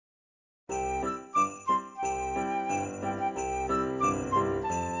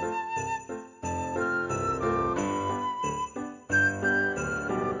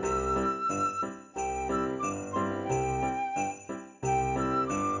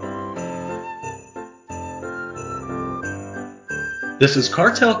This is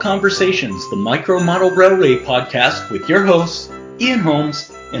Cartel Conversations, the Micro Model Railway podcast with your hosts, Ian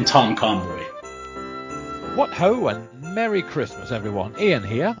Holmes and Tom Conboy. What ho and Merry Christmas, everyone. Ian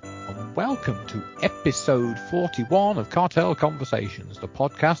here, and welcome to episode 41 of Cartel Conversations, the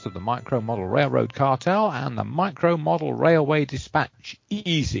podcast of the Micro Model Railroad Cartel and the Micro Model Railway Dispatch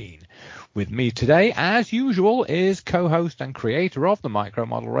e-zine. With me today, as usual, is co-host and creator of the Micro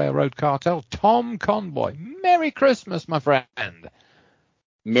Model Railroad Cartel, Tom Conboy. Merry Christmas, my friend.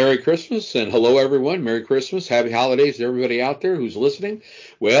 Merry Christmas and hello, everyone. Merry Christmas. Happy holidays to everybody out there who's listening.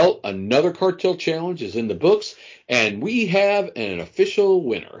 Well, another cartel challenge is in the books, and we have an official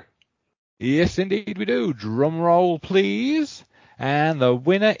winner. Yes, indeed we do. Drum roll, please. And the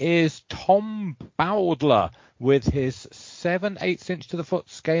winner is Tom Bowdler with his 7/8 inch to the foot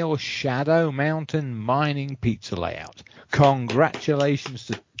scale Shadow Mountain mining pizza layout. Congratulations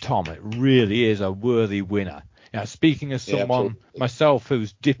to Tom. It really is a worthy winner. Now, speaking as someone myself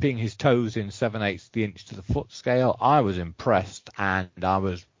who's dipping his toes in 7/8 the inch to the foot scale, I was impressed and I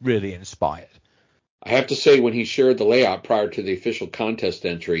was really inspired. I have to say, when he shared the layout prior to the official contest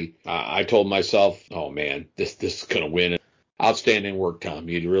entry, I told myself, oh man, this is going to win. Outstanding work, Tom.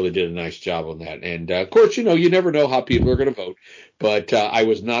 You really did a nice job on that. And, of course, you never know how people are going to vote. But I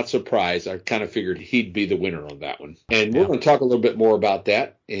was not surprised. I kind of figured he'd be the winner on that one. And we're going to talk a little bit more about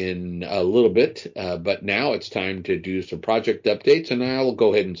that in a little bit. But now it's time to do some project updates. And I'll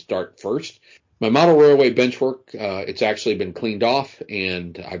go ahead and start first. My model railway benchwork, it's actually been cleaned off,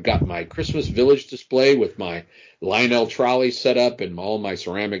 and I've got my Christmas village display with my Lionel trolley set up and all my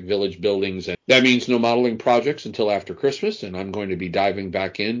ceramic village buildings. And that means no modeling projects until after Christmas, and I'm going to be diving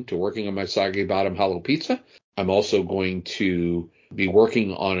back into working on my Soggy Bottom Hollow Pizza. I'm also going to be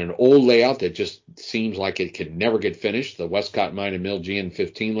working on an old layout that just seems like it can never get finished, the Westcott Mine and Mill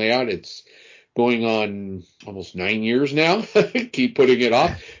GN15 layout. It's going on almost 9 years now. Keep putting it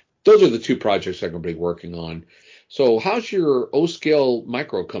off. Those are the two projects I'm going to be working on. So how's your O-scale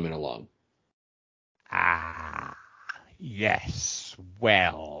micro coming along? Yes.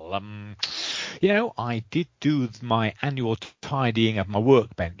 Well, I did do my annual tidying of my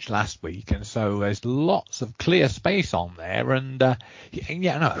workbench last week, and so there's lots of clear space on there, and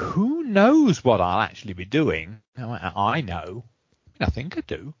who knows what I'll actually be doing? I know. I think I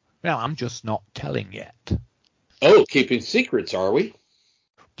do. Well, I'm just not telling yet. Oh, keeping secrets, are we?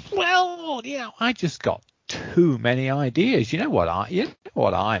 Well, I just got too many ideas. You know what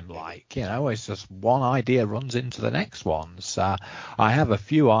I'm like. It's just one idea runs into the next one. So I have a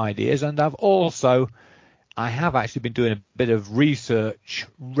few ideas, and I have actually been doing a bit of research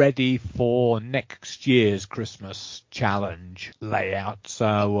ready for next year's Christmas challenge layout.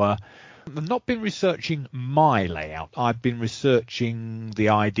 So I've not been researching my layout. I've been researching the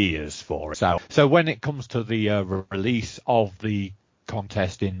ideas for it. So when it comes to the release of the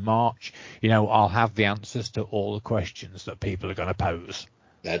contest in March, I'll have the answers to all the questions that people are going to pose.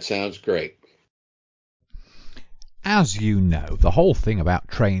 That sounds great. As you know, the whole thing about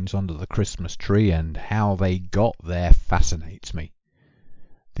trains under the Christmas tree and how they got there fascinates me.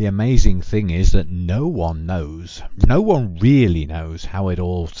 The amazing thing is that no one really knows how it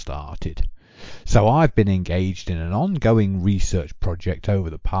all started. So I've been engaged in an ongoing research project over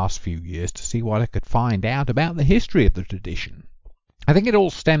the past few years to see what I could find out about the history of the tradition. I think it all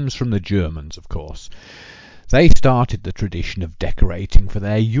stems from the Germans, of course. They started the tradition of decorating for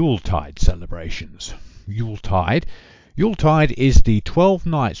their Yuletide celebrations. Yuletide is the 12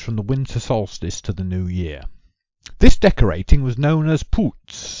 nights from the winter solstice to the new year. This decorating was known as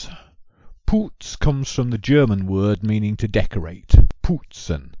Putz. Putz comes from the German word meaning to decorate,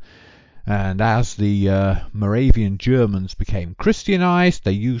 putzen. And as the Moravian Germans became Christianized,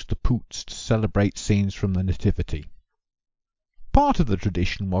 they used the Putz to celebrate scenes from the Nativity. Part of the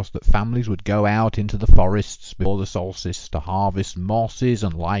tradition was that families would go out into the forests before the solstice to harvest mosses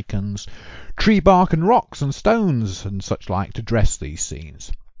and lichens, tree bark and rocks and stones and such like to dress these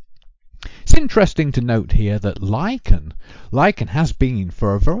scenes. It's interesting to note here that lichen has been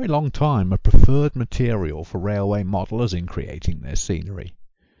for a very long time a preferred material for railway modellers in creating their scenery.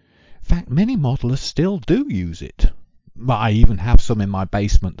 In fact, many modellers still do use it. I even have some in my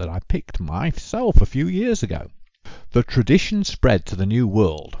basement that I picked myself a few years ago. The tradition spread to the New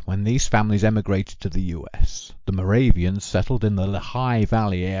World when these families emigrated to the US. The Moravians settled in the Lehigh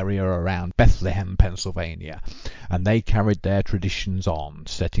Valley area around Bethlehem, Pennsylvania, and they carried their traditions on,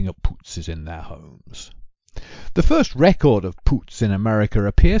 setting up putzes in their homes. The first record of Putz in America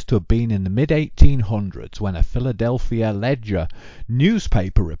appears to have been in the mid-1800s when a Philadelphia Ledger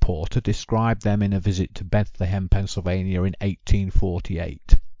newspaper reporter described them in a visit to Bethlehem, Pennsylvania in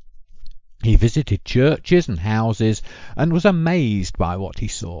 1848. He visited churches and houses and was amazed by what he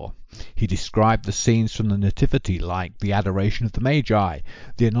saw. He described the scenes from the Nativity, like the Adoration of the Magi,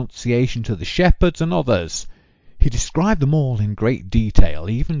 the Annunciation to the Shepherds, and others. He described them all in great detail,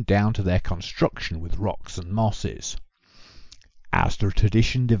 even down to their construction with rocks and mosses. As the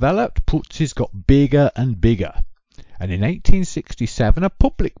tradition developed, putses got bigger and bigger, and in 1867 a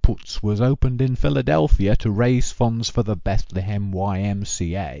public putz was opened in Philadelphia to raise funds for the Bethlehem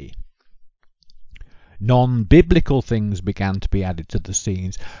YMCA. Non-biblical things began to be added to the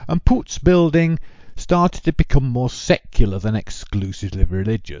scenes, and putz building started to become more secular than exclusively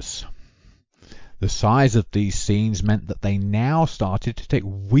religious. The size of these scenes meant that they now started to take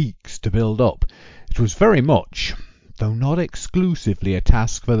weeks to build up. It was very much, though not exclusively, a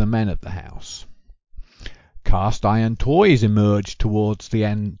task for the men of the house. Cast iron toys emerged towards the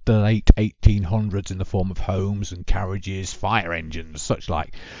late 1800s in the form of homes and carriages, fire engines, such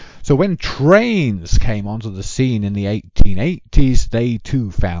like. So when trains came onto the scene in the 1880s, they too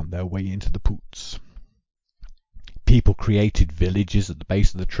found their way into the putz. People created villages at the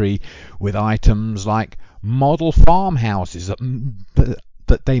base of the tree with items like model farmhouses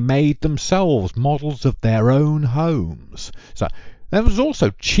that they made themselves, models of their own homes. So there was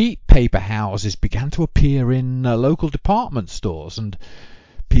also cheap paper houses began to appear in local department stores, and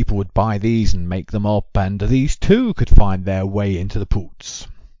people would buy these and make them up, and these too could find their way into the putz.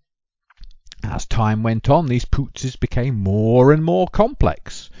 As time went on, these putzes became more and more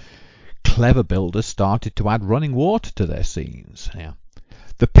complex. Clever builders started to add running water to their scenes.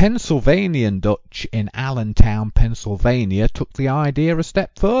 The Pennsylvanian Dutch in Allentown, Pennsylvania, took the idea a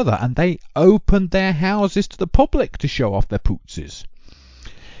step further, and they opened their houses to the public to show off their putzes.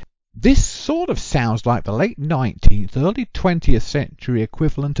 This sort of sounds like the late 19th, early 20th century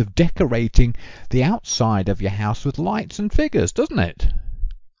equivalent of decorating the outside of your house with lights and figures, doesn't it?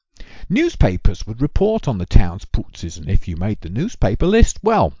 Newspapers would report on the town's putzes, and if you made the newspaper list,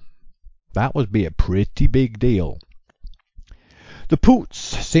 well, that would be a pretty big deal. The putz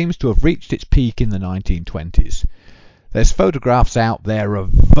seems to have reached its peak in the 1920s. There's photographs out there of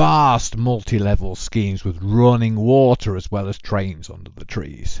vast multi-level schemes with running water as well as trains under the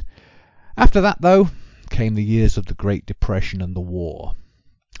trees. After that, though, came the years of the Great Depression and the war.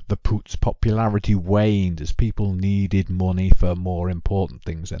 The putz popularity waned as people needed money for more important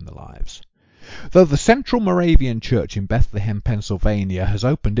things in their lives. Though the Central Moravian Church in Bethlehem, Pennsylvania, has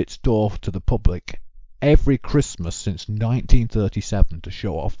opened its door to the public every Christmas since 1937 to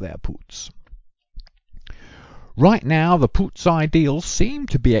show off their putz. Right now, the putz ideals seem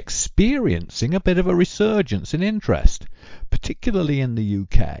to be experiencing a bit of a resurgence in interest, particularly in the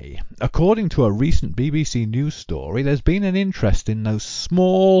UK. According to a recent BBC News story, there's been an interest in those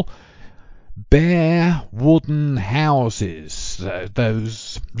small, bare wooden houses,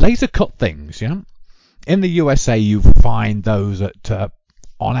 those laser-cut things. In the USA, you find those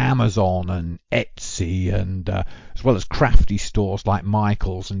on Amazon and Etsy, and as well as crafty stores like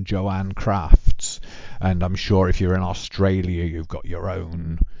Michael's and Joanne Crafts. And I'm sure if you're in Australia, you've got your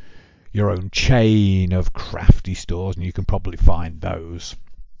own chain of crafty stores, and you can probably find those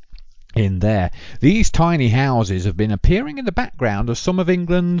in there. These tiny houses have been appearing in the background of some of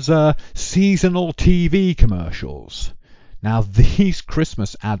England's seasonal TV commercials. Now, these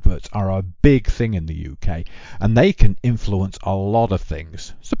Christmas adverts are a big thing in the UK, and they can influence a lot of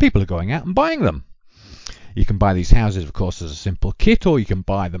things. So people are going out and buying them. You can buy these houses, of course, as a simple kit, or you can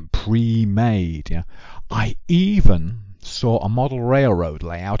buy them pre-made. I even saw a model railroad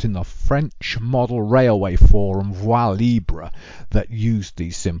layout in the French Model Railway Forum Voie Libre that used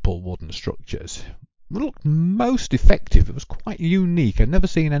these simple wooden structures. It looked most effective. It was quite unique. I'd never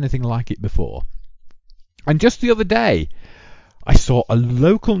seen anything like it before. And just the other day, I saw a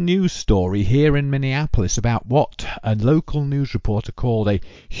local news story here in Minneapolis about what a local news reporter called a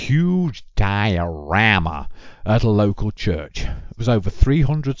huge diorama at a local church. It was over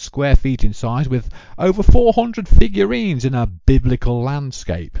 300 square feet in size, with over 400 figurines in a biblical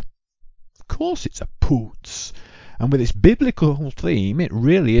landscape. Of course it's a putz, and with its biblical theme, it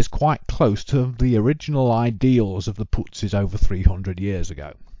really is quite close to the original ideals of the putzes over 300 years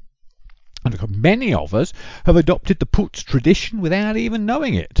ago. And many of us have adopted the putz tradition without even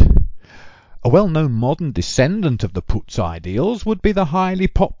knowing it. A well-known modern descendant of the putz ideals would be the highly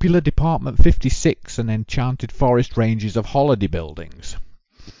popular Department 56 and Enchanted Forest ranges of holiday buildings.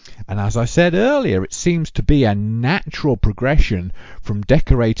 And as I said earlier, it seems to be a natural progression from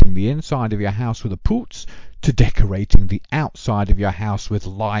decorating the inside of your house with a putz to decorating the outside of your house with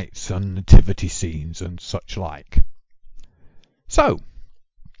lights and nativity scenes and such like. So,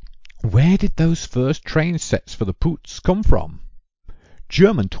 where did those first train sets for the putz come from?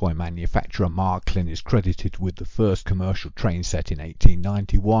 German toy manufacturer Märklin is credited with the first commercial train set in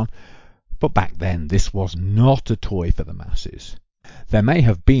 1891, but back then this was not a toy for the masses. There may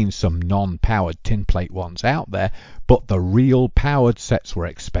have been some non-powered tinplate ones out there, but the real powered sets were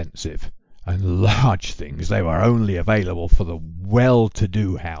expensive, and large things, they were only available for the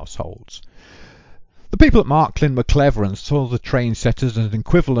well-to-do households. The people at Märklin were clever and saw the train set as an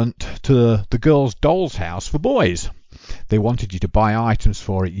equivalent to the girls' doll's house for boys. They wanted you to buy items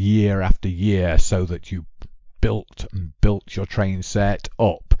for it year after year so that you built your train set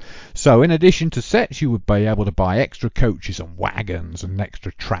up. So in addition to sets, you would be able to buy extra coaches and wagons and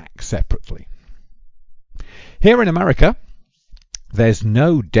extra tracks separately. Here in America, there's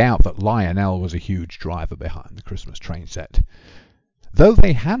no doubt that Lionel was a huge driver behind the Christmas train set. Though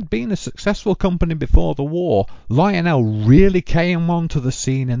they had been a successful company before the war, Lionel really came onto the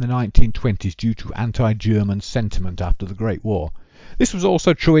scene in the 1920s due to anti-German sentiment after the Great War. This was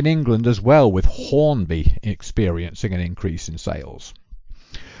also true in England as well, with Hornby experiencing an increase in sales.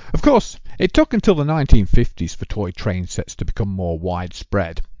 Of course, it took until the 1950s for toy train sets to become more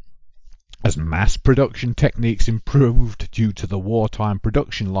widespread, as mass production techniques improved due to the wartime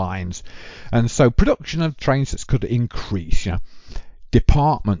production lines, and so production of train sets could increase.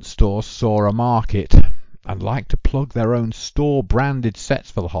 Department stores saw a market and liked to plug their own store-branded sets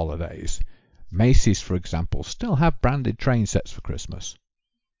for the holidays. Macy's, for example, still have branded train sets for Christmas.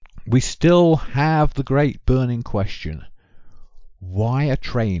 We still have the great burning question: why a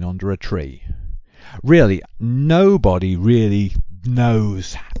train under a tree? Really, nobody really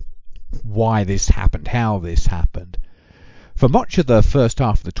knows why this happened, how this happened. For much of the first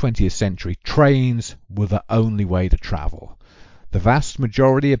half of the 20th century, trains were the only way to travel. The vast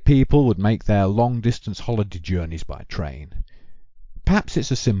majority of people would make their long-distance holiday journeys by train. Perhaps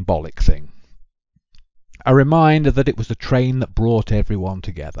it's a symbolic thing, a reminder that it was the train that brought everyone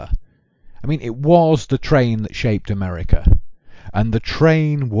together. I mean, it was the train that shaped America, and the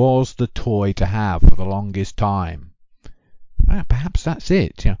train was the toy to have for the longest time. Perhaps that's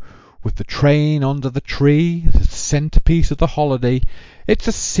it. With the train under the tree, the centerpiece of the holiday, it's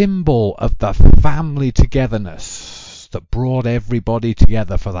a symbol of the family togetherness that brought everybody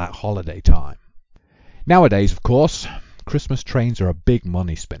together for that holiday time. Nowadays, of course, Christmas trains are a big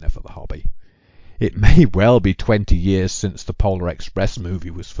money spinner for the hobby. It may well be 20 years since the Polar Express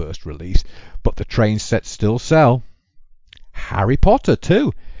movie was first released, but the train sets still sell. Harry Potter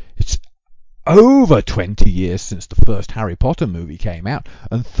too. It's over 20 years since the first Harry Potter movie came out,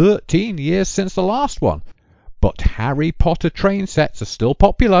 and 13 years since the last one. But Harry Potter train sets are still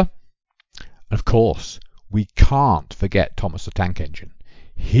popular. And of course, we can't forget Thomas the Tank Engine.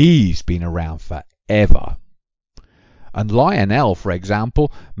 He's been around forever. And Lionel, for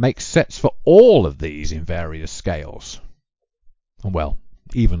example, makes sets for all of these in various scales. And well,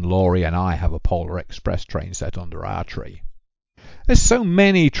 even Laurie and I have a Polar Express train set under our tree. There's so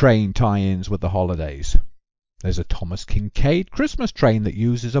many train tie-ins with the holidays. There's a Thomas Kincaid Christmas train that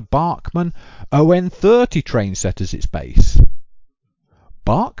uses a Bachmann ON30 train set as its base.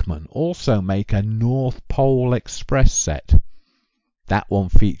 Bachmann also make a North Pole Express set. That one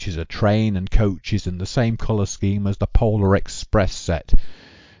features a train and coaches in the same colour scheme as the Polar Express set.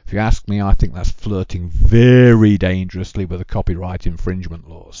 If you ask me, I think that's flirting very dangerously with the copyright infringement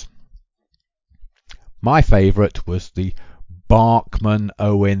laws. My favourite was the Bachmann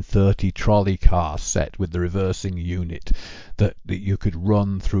ON30 trolley car set with the reversing unit that you could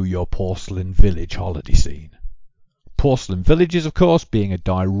run through your Porcelain Village holiday scene. Porcelain Villages, of course, being a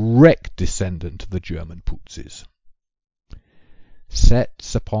direct descendant of the German Putzis.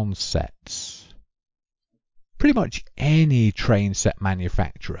 Sets upon sets. Pretty much any train set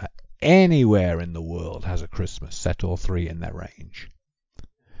manufacturer anywhere in the world has a Christmas set or three in their range.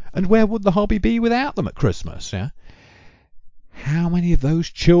 And where would the hobby be without them at Christmas? How many of those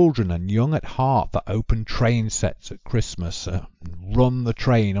children and young at heart that open train sets at Christmas, run the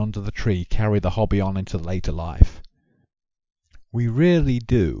train under the tree, carry the hobby on into later life? We really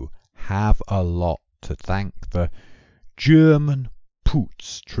do have a lot to thank the German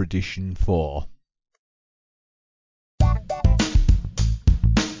Putz tradition for.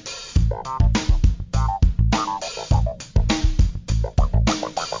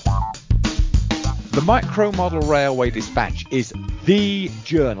 The Micro Model Railway Dispatch is the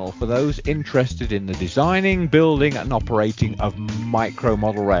journal for those interested in the designing, building and operating of micro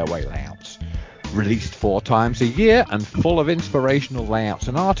model railway layouts. Released 4 times a year and full of inspirational layouts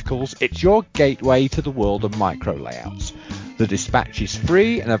and articles, it's your gateway to the world of micro layouts. The Dispatch is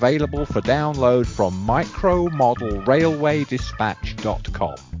free and available for download from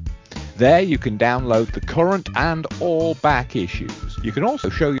micromodelrailwaydispatch.com. There you can download the current and all back issues. You can also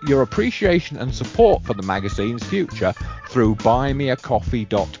show your appreciation and support for the magazine's future through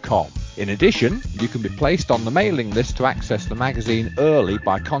buymeacoffee.com. In addition, you can be placed on the mailing list to access the magazine early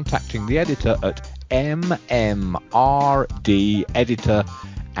by contacting the editor at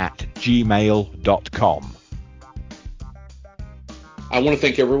mmrdeditor@gmail.com. I want to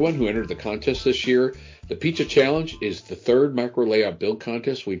thank everyone who entered the contest this year. The Pizza Challenge is the third micro layout build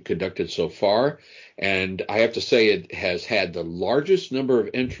contest we've conducted so far, and I have to say it has had the largest number of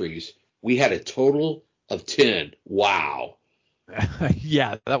entries. We had a total of 10. Wow.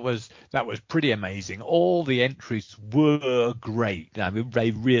 Yeah, that was pretty amazing. All the entries were great. I mean,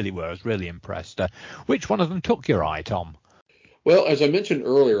 they really were. I was really impressed. Which one of them took your eye, Tom? Well, as I mentioned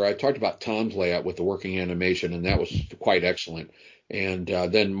earlier, I talked about Tom's layout with the working animation, and that was quite excellent. And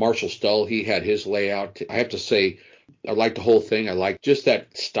then Marshall Stull, he had his layout. I have to say, I liked the whole thing. I liked just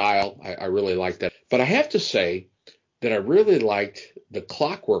that style. I really liked that. But I have to say that I really liked the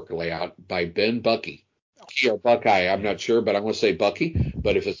Clockwork layout by Ben Bucky. Or Buckeye, I'm not sure, but I'm going to say Bucky.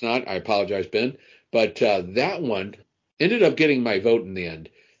 But if it's not, I apologize, Ben. But that one ended up getting my vote in the end.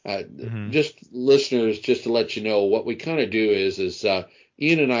 Just listeners, just to let you know, what we kind of do is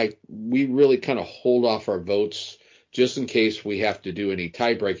Ian and I, we really kind of hold off our votes just in case we have to do any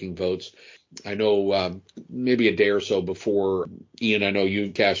tie-breaking votes. I know maybe a day or so before, Ian, I know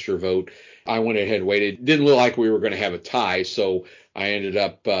you cast your vote. I went ahead and waited. It didn't look like we were going to have a tie, so I ended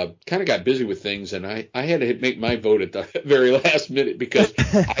up kind of got busy with things, and I had to make my vote at the very last minute because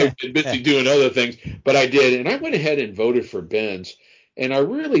I've been busy doing other things, but I did. And I went ahead and voted for Ben's, and I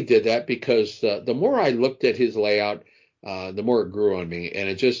really did that because the more I looked at his layout, the more it grew on me, and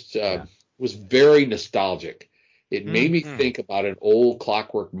it just was very nostalgic. It made me think about an old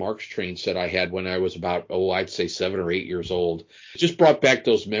Clockwork Marx train set I had when I was about, I'd say 7 or 8 years old. It just brought back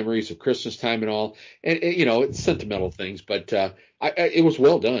those memories of Christmas time and all. And it's sentimental things, but it was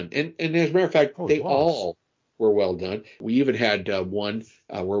well done. And as a matter of fact, they all were well done. We even had one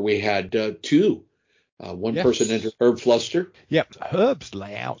where we had two. One person entered, Herb Fluster. Yep, Herb's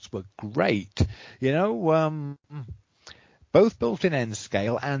layouts were great. Both built in N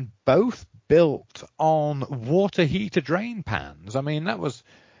scale and both built on water heater drain pans. I mean, that was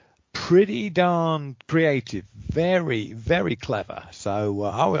pretty darn creative, very, very clever. So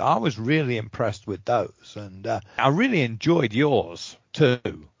I was really impressed with those, and I really enjoyed yours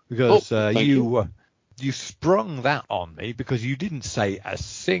too, because you sprung that on me because you didn't say a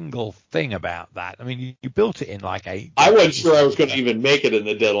single thing about that. I mean, you built it in like 8 days. I wasn't sure I was going to even make it in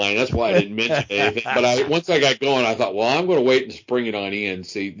the deadline. That's why I didn't mention anything. But once I got going, I thought, well, I'm going to wait and spring it on Ian,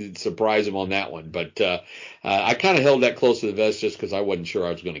 surprise him on that one. But I kind of held that close to the vest just because I wasn't sure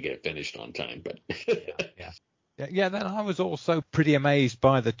I was going to get it finished on time. But Yeah, then I was also pretty amazed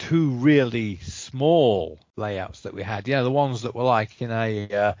by the two really small layouts that we had. The ones that were like in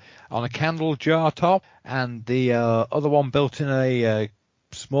on a candle jar top, and the other one built in a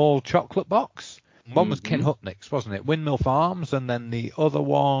small chocolate box. One was Ken Hutnick's, wasn't it? Windmill Farms, and then the other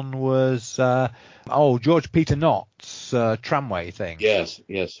one was George Peter Knott's tramway thing. Yes.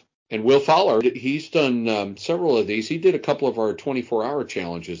 And Will Fowler, he's done several of these. He did a couple of our 24-hour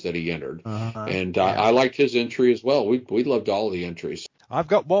challenges that he entered. And I liked his entry as well. We loved all the entries. I've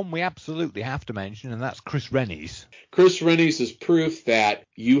got one we absolutely have to mention, and that's Chris Rennie's. Chris Rennie's is proof that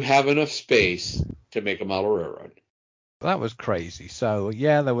you have enough space to make a model railroad. That was crazy. So,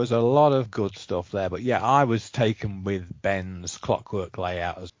 there was a lot of good stuff there. But, I was taken with Ben's Clockwork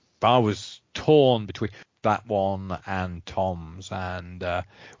layout. I was torn between that one and Tom's, and the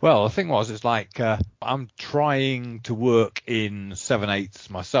thing was, it's like I'm trying to work in 7/8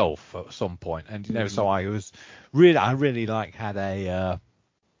 myself at some point, and so I really had a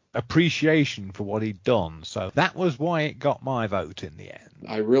appreciation for what he'd done, so that was why it got my vote in the end.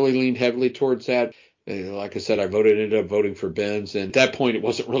 I really leaned heavily towards that. Like I said, I ended up voting for Ben's, and at that point it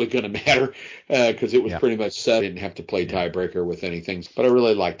wasn't really going to matter because it was pretty much set. I didn't have to play tiebreaker with anything, but I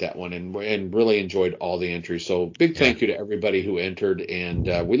really liked that one and really enjoyed all the entries. So big thank you to everybody who entered,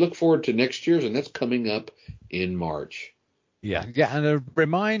 and we look forward to next year's, and that's coming up in March. And a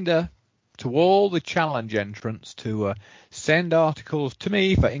reminder to all the challenge entrants to send articles to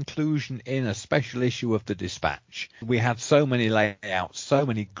me for inclusion in a special issue of the Dispatch. We had so many layouts, so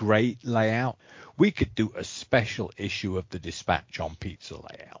many great layouts. We could do a special issue of the Dispatch on pizza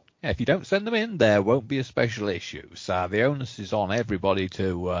layout. If you don't send them in, there won't be a special issue. So the onus is on everybody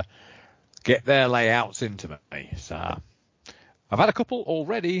to get their layouts into me. So I've had a couple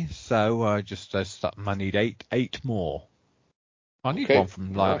already, so I need eight more. I need one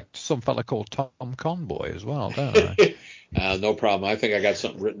from some fella called Tom Conboy as well, don't I? No problem. I think I got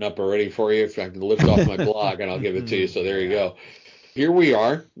something written up already for you. If I can lift off my blog, and I'll give it to you. So there you go. Here we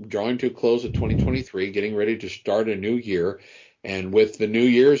are, drawing to a close of 2023, getting ready to start a new year. And with the New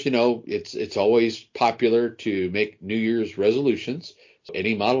Year's, it's always popular to make New Year's resolutions. So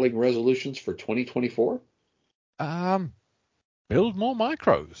any modeling resolutions for 2024? Build more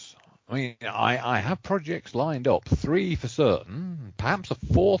micros. I mean, I have projects lined up, 3 for certain, perhaps a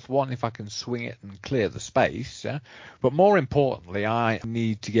 4th one if I can swing it and clear the space. Yeah? But more importantly, I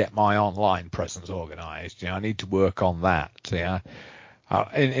need to get my online presence organized. I need to work on that. Yeah?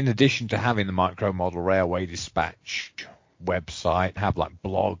 In addition to having the Micro Model Railway Dispatch website, have like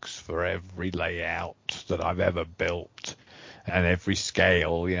blogs for every layout that I've ever built. And every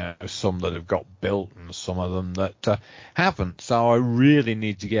scale, some that have got built and some of them that haven't. So I really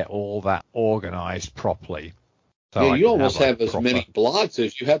need to get all that organized properly. So yeah, you almost have as many blogs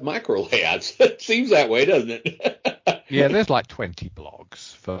as you have micro layouts. It seems that way, doesn't it? Yeah, there's like 20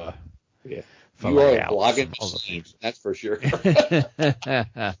 blogs for you layouts. Are blogging machine, that's for sure.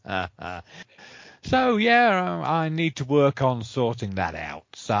 So, I need to work on sorting that out.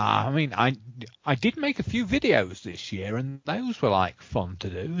 So, I mean, I did make a few videos this year, and those were, like, fun to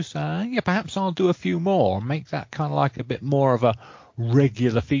do. So, perhaps I'll do a few more and make that kind of like a bit more of a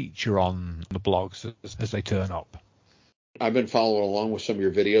regular feature on the blogs as they turn up. I've been following along with some of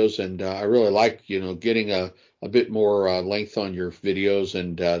your videos, and I really like, getting a bit more length on your videos.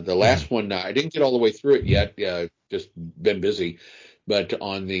 And the last one, I didn't get all the way through it yet, just been busy. But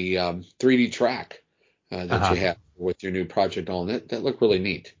on the 3D track that you have with your new project on it, that looked really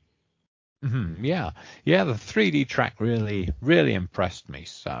neat. Mm-hmm. Yeah, the 3D track really, really impressed me.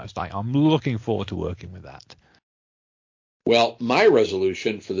 So it's like I'm looking forward to working with that. Well, my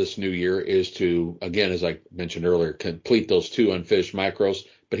resolution for this new year is to, again, as I mentioned earlier, complete those 2 unfinished micros.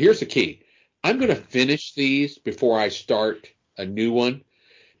 But here's the key. I'm going to finish these before I start a new one.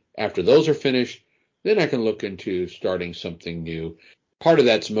 After those are finished, then I can look into starting something new. Part of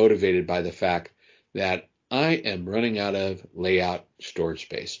that's motivated by the fact that I am running out of layout storage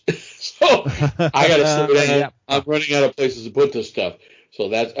space. So I got to slow down. Yep. I'm running out of places to put this stuff. So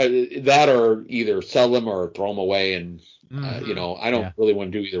that's that, or either sell them or throw them away. And, I don't really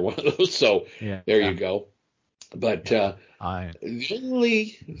want to do either one of those. So there you go. But the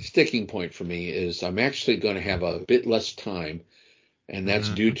only sticking point for me is I'm actually going to have a bit less time. And that's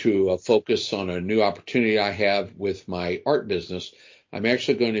due to a focus on a new opportunity I have with my art business. I'm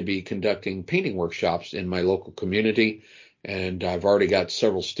actually going to be conducting painting workshops in my local community, and I've already got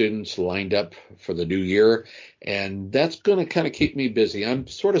several students lined up for the new year, and that's going to kind of keep me busy. I'm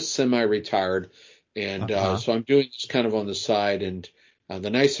sort of semi-retired, and so I'm doing this kind of on the side, and the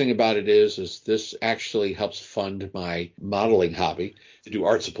nice thing about it is this actually helps fund my modeling hobby. To do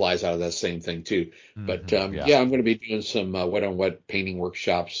art supplies out of that same thing too. But I'm going to be doing some wet-on-wet painting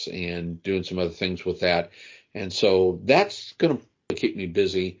workshops and doing some other things with that. And so that's going to keep me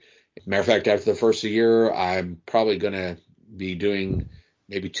busy. Matter of fact, after the first of the year, I'm probably going to be doing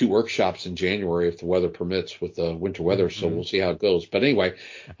maybe 2 workshops in January if the weather permits with the winter weather. So we'll see how it goes. But anyway,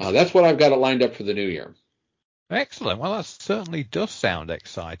 that's what I've got it lined up for the new year. Excellent. Well, that certainly does sound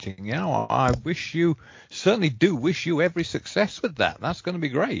exciting. I certainly do wish you every success with that. That's going to be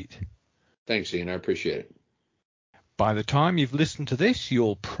great. Thanks, Ian. I appreciate it. By the time you've listened to this,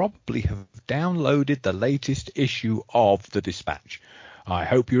 you'll probably have downloaded the latest issue of the Dispatch. I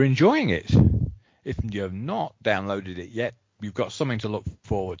hope you're enjoying it. If you have not downloaded it yet, you've got something to look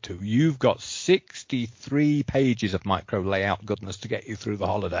forward to. You've got 63 pages of micro layout goodness to get you through the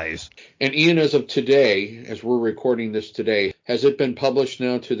holidays. And Ian, as of today, as we're recording this today, has it been published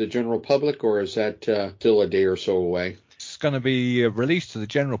now to the general public, or is that still a day or so away? It's going to be released to the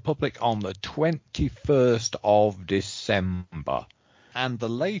general public on the 21st of December. And the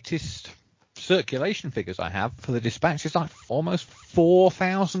latest circulation figures I have for the Dispatch is like almost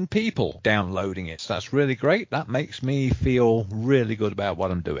 4,000 people downloading it. So that's really great. That makes me feel really good about what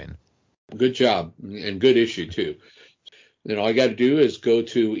I'm doing. Good job, and good issue too. Then all you got to do is go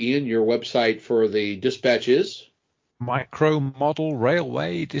to, Ian, your website for the Dispatch is?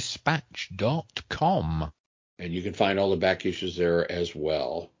 micromodelrailwaydispatch.com. And you can find all the back issues there as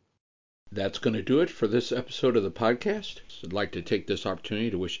well. That's going to do it for this episode of the podcast. I'd like to take this opportunity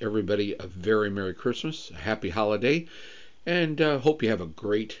to wish everybody a very Merry Christmas, a happy holiday, and hope you have a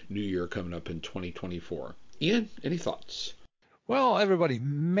great new year coming up in 2024. Ian, any thoughts? Well, everybody,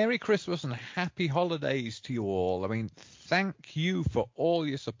 Merry Christmas and happy holidays to you all. I mean, thank you for all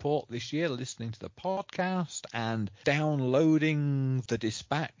your support this year, listening to the podcast and downloading the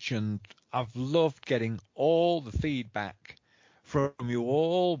Dispatch. And I've loved getting all the feedback from you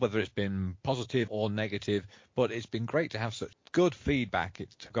all, whether it's been positive or negative, but it's been great to have such good feedback.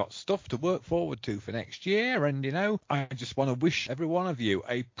 It's got stuff to work forward to for next year, and I just want to wish every one of you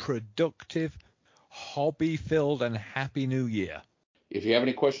a productive, hobby-filled and happy new year. If you have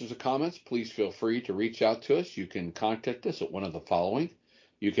any questions or comments, please feel free to reach out to us. You can contact us at one of the following.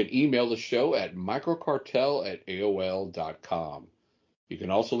 You can email the show at microcartel@aol.com. You can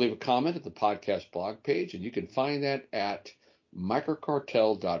also leave a comment at the podcast blog page, and you can find that at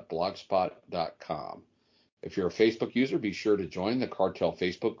microcartel.blogspot.com. If you're a Facebook user, be sure to join the Cartel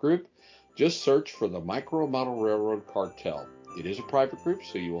Facebook group. Just search for the Micro Model Railroad Cartel. It is a private group,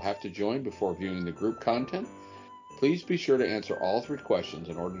 so you will have to join before viewing the group content. Please be sure to answer all 3 questions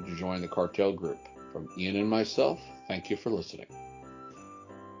in order to join the Cartel group. From Ian and myself, thank you for listening.